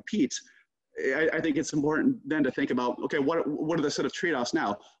now to compete. I think it's important then to think about, okay, what are the set of trade-offs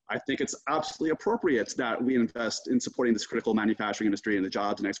now? I think it's absolutely appropriate that we invest in supporting this critical manufacturing industry and the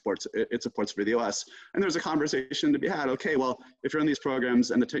jobs and exports it supports for the US. And there's a conversation to be had, okay, well, if you're in these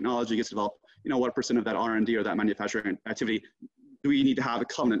programs and the technology gets developed, what % of that R&D or that manufacturing activity do we need to have a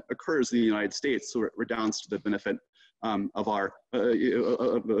covenant occurs in the United States so we're down to the benefit of our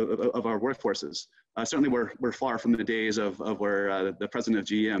workforces. Certainly, we're far from the days of where the president of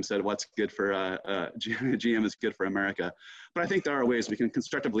GM said, "What's good for GM is good for America." But I think there are ways we can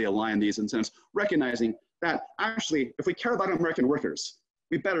constructively align these incentives, recognizing that actually, if we care about American workers,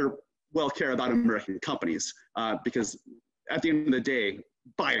 we better well care about American companies because at the end of the day,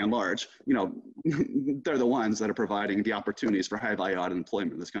 by and large, they're the ones that are providing the opportunities for high value added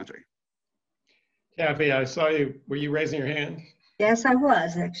employment in this country. Kathy, I saw you. Were you raising your hand? Yes, I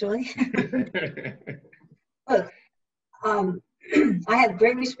was actually. Look, I have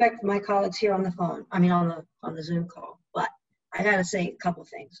great respect for my colleagues here on the phone. I mean, on the Zoom call. But I got to say a couple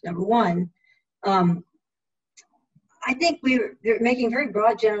things. Number one, I think they're making very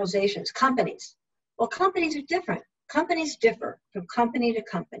broad generalizations. Companies. Well, companies are different. Companies differ from company to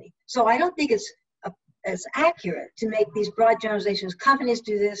company. So I don't think it's as accurate to make these broad generalizations. Companies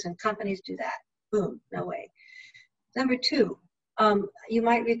do this and companies do that. Boom, no way. Number two, you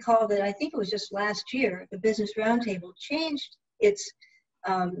might recall that I think it was just last year, the Business Roundtable changed its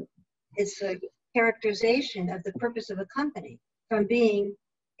characterization of the purpose of a company. from being,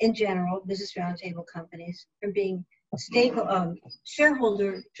 in general, business roundtable companies, from being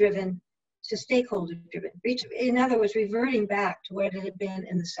shareholder-driven to stakeholder-driven. In other words, reverting back to what it had been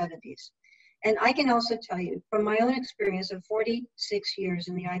in the 70s. And I can also tell you from my own experience of 46 years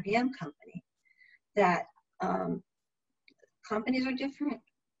in the IBM company that companies are different.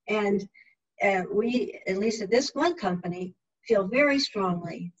 And we, at least at this one company, feel very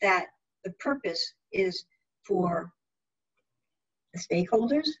strongly that the purpose is for the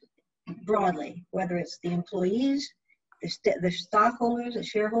stakeholders broadly, whether it's the employees, the stockholders, the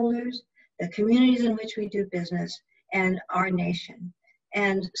shareholders, the communities in which we do business, and our nation.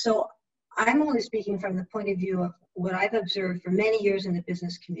 And so I'm only speaking from the point of view of what I've observed for many years in the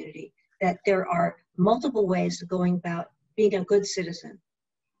business community, that there are multiple ways of going about being a good citizen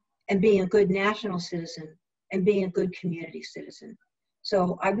and being a good national citizen and being a good community citizen.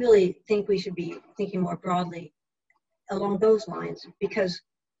 So I really think we should be thinking more broadly along those lines, because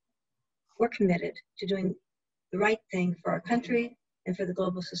we're committed to doing the right thing for our country and for the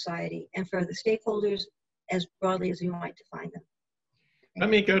global society and for the stakeholders as broadly as we might define them. Let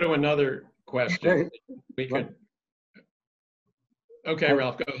me go to another question. We could. Okay,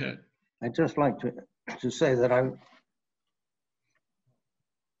 Ralph, go ahead. I'd just like to say that I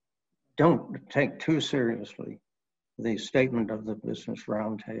don't take too seriously the statement of the Business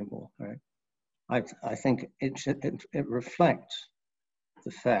Roundtable. Right? I think it reflects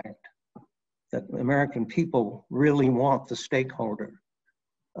the fact that the American people really want the stakeholder,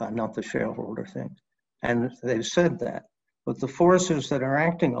 not the shareholder thing. And they've said that. But the forces that are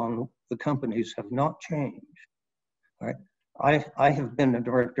acting on the companies have not changed. Right? I have been a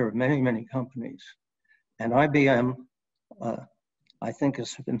director of many, many companies, and IBM, I think,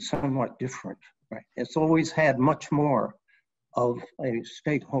 has been somewhat different. Right? It's always had much more of a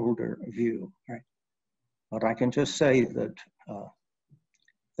stakeholder view. Right? But I can just say that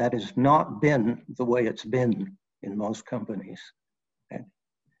that has not been the way it's been in most companies. Okay?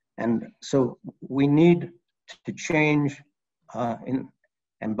 And so we need to change.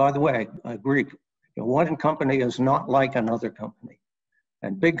 And by the way, I agree. One company is not like another company.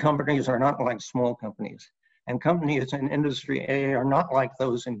 And big companies are not like small companies. And companies in industry A are not like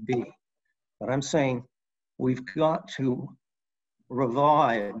those in B. But I'm saying we've got to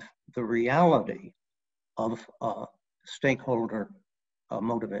revive the reality of stakeholder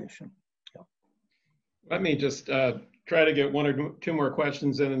motivation. Yeah. Let me just try to get one or two more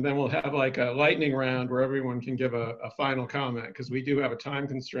questions in, and then we'll have like a lightning round where everyone can give a final comment, because we do have a time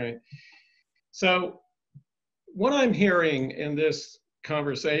constraint. So what I'm hearing in this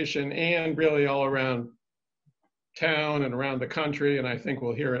conversation, and really all around town and around the country, and I think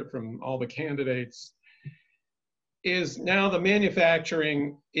we'll hear it from all the candidates, is now the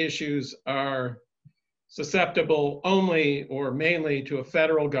manufacturing issues are susceptible only or mainly to a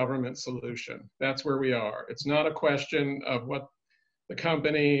federal government solution. That's where we are. It's not a question of what the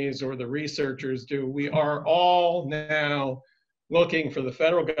companies or the researchers do. We are all now looking for the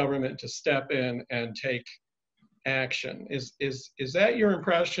federal government to step in and take action. Is that your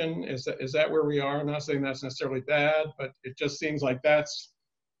impression? Is that where we are? I'm not saying that's necessarily bad, but it just seems like that's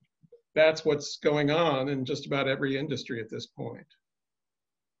what's going on in just about every industry at this point.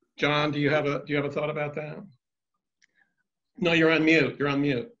 John, do you have a thought about that? No, you're on mute. You're on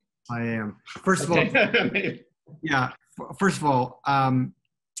mute. I am. First of all, yeah. First of all,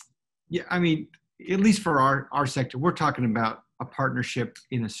 yeah. I mean, at least for our sector, we're talking about a partnership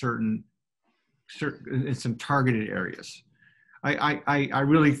in certain in some targeted areas. I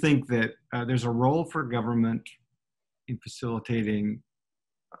really think that there's a role for government in facilitating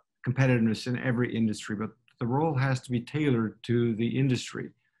competitiveness in every industry, but the role has to be tailored to the industry.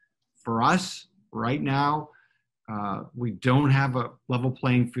 For us, right now, we don't have a level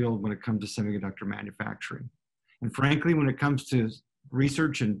playing field when it comes to semiconductor manufacturing. And frankly, when it comes to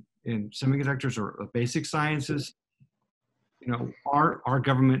research in semiconductors or basic sciences, you know, our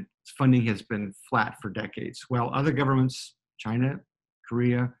government funding has been flat for decades, while other governments, China,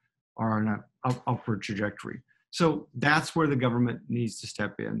 Korea, are on an upward trajectory. So that's where the government needs to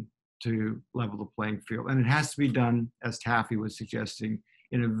step in to level the playing field. And it has to be done, as Taffy was suggesting,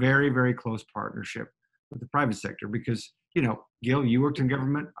 in a very, very close partnership with the private sector. Because, you know, Gil, you worked in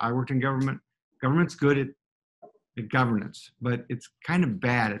government, I worked in government. Government's good at governance, but it's kind of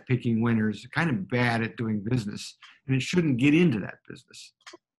bad at picking winners, kind of bad at doing business, and it shouldn't get into that business.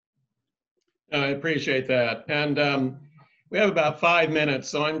 I appreciate that. And we have about 5 minutes,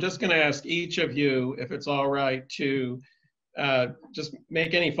 so I'm just going to ask each of you, if it's all right, to just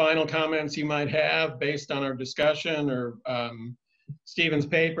make any final comments you might have based on our discussion, or Stephen's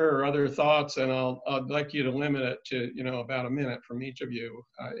paper or other thoughts, and I'd like you to limit it to, you know, about a minute from each of you,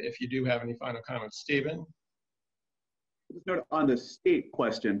 if you do have any final comments. Stephen? Just note on the state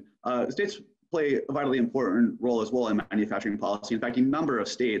question, states play a vitally important role as well in manufacturing policy. In fact, a number of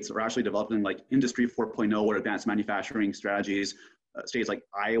states are actually developing like Industry 4.0 or advanced manufacturing strategies. States like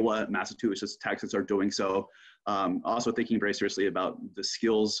Iowa, Massachusetts, Texas are doing so. Also thinking very seriously about the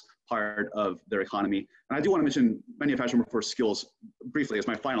skills part of their economy. And I do want to mention manufacturing workforce skills briefly as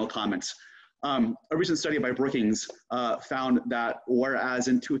my final comments. A recent study by Brookings found that whereas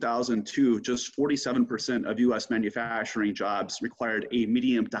in 2002, just 47% of US manufacturing jobs required a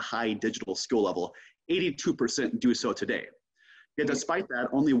medium to high digital skill level, 82% do so today. Yet despite that,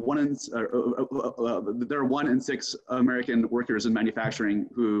 only there are 1 in 6 American workers in manufacturing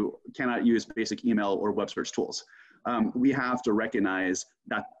who cannot use basic email or web search tools. We have to recognize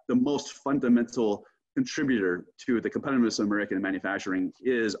that the most fundamental contributor to the competitiveness of American manufacturing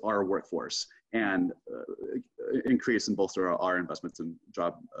is our workforce, and increase and bolster our investments in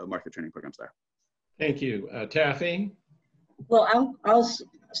job market training programs there. Thank you. Taffy? Well, I'll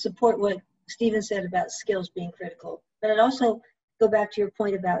support what Stephen said about skills being critical, but I'd also go back to your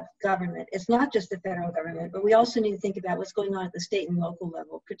point about government. It's not just the federal government, but we also need to think about what's going on at the state and local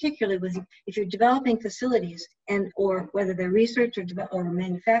level, particularly with if you're developing facilities and or whether they're research or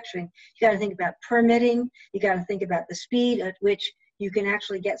manufacturing. You got to think about permitting. You got to think about the speed at which you can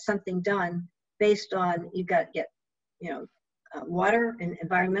actually get something done based on, you've got to get, you know, water and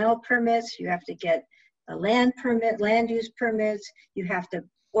environmental permits. You have to get a land permit, land use permits. You have to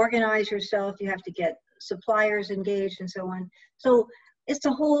organize yourself. You have to get suppliers engaged and so on. So it's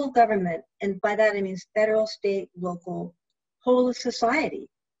a whole government, and by that I mean federal, state, local, whole of society,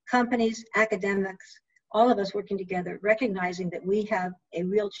 companies, academics, all of us working together, recognizing that we have a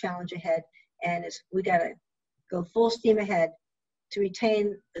real challenge ahead, and we got to go full steam ahead to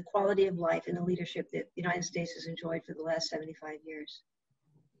retain the quality of life and the leadership that the United States has enjoyed for the last 75 years.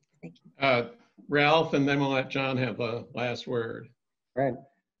 Thank you. Ralph, and then we'll let John have the last word. Right.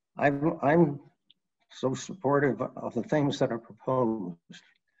 I'm so supportive of the things that are proposed,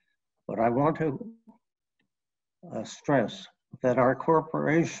 but I want to stress that our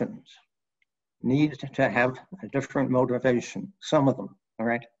corporations need to have a different motivation, some of them, all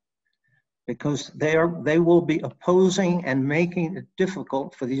right? Because they will be opposing and making it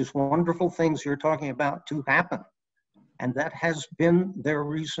difficult for these wonderful things you're talking about to happen. And that has been their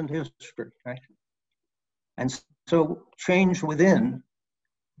recent history, right? And so change within,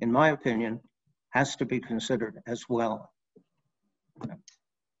 in my opinion, has to be considered as well.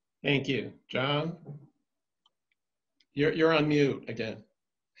 Thank you. John? You're on mute again.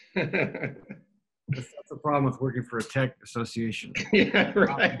 That's the problem with working for a tech association. Yeah,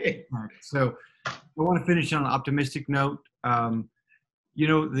 right. So I want to finish on an optimistic note. You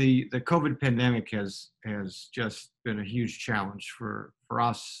know, the COVID pandemic has just been a huge challenge for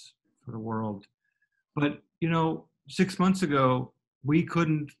us, for the world. But, you know, 6 months ago, we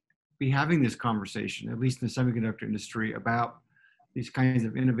couldn't be having this conversation, at least in the semiconductor industry, about these kinds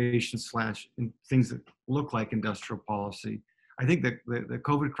of innovations / things that look like industrial policy. I think that the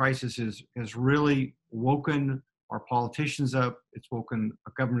COVID crisis has really woken our politicians up. It's woken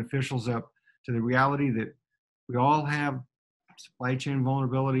our government officials up to the reality that we all have supply chain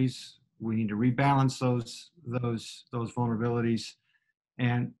vulnerabilities. We need to rebalance those vulnerabilities.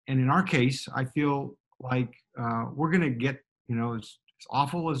 And in our case, I feel like we're going to get, you know, as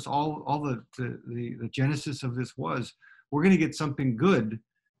awful as all the genesis of this was, we're going to get something good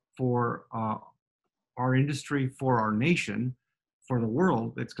for our industry, for our nation, for the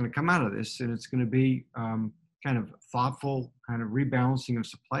world that's going to come out of this. And it's going to be kind of thoughtful, kind of rebalancing of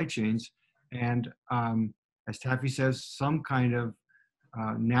supply chains. And as Taffy says, some kind of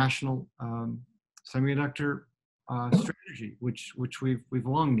national semiconductor strategy, which we've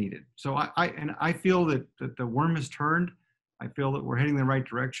long needed. So I feel that the worm has turned. I feel that we're heading in the right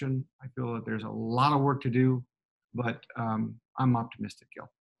direction. I feel that there's a lot of work to do, but I'm optimistic, Gil.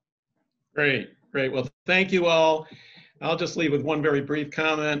 Great. Well, thank you all. I'll just leave with one very brief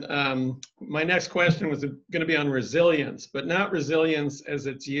comment. My next question was going to be on resilience, but not resilience as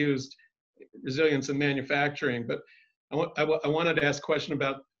it's used, resilience in manufacturing, but I wanted to ask a question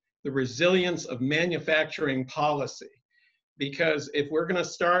about the resilience of manufacturing policy. Because if we're going to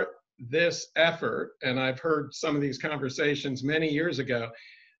start this effort, and I've heard some of these conversations many years ago,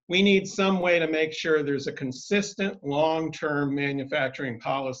 we need some way to make sure there's a consistent long-term manufacturing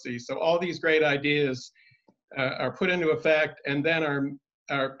policy. So all these great ideas are put into effect and then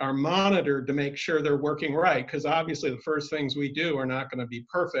are monitored to make sure they're working right. Because obviously the first things we do are not going to be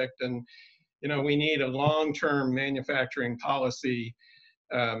perfect. And you know, we need a long-term manufacturing policy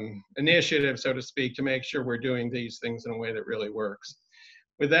initiative, so to speak, to make sure we're doing these things in a way that really works.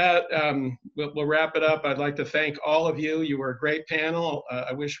 With that, we'll wrap it up. I'd like to thank all of you. You were a great panel.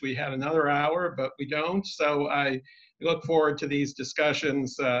 I wish we had another hour, but we don't. So I look forward to these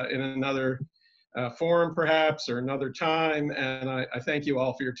discussions in another forum, perhaps, or another time. And I thank you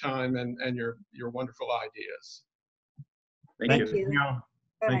all for your time and your wonderful ideas. Thank you. Thank you.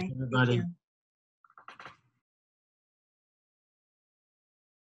 Thanks, Bye. everybody. Thank you.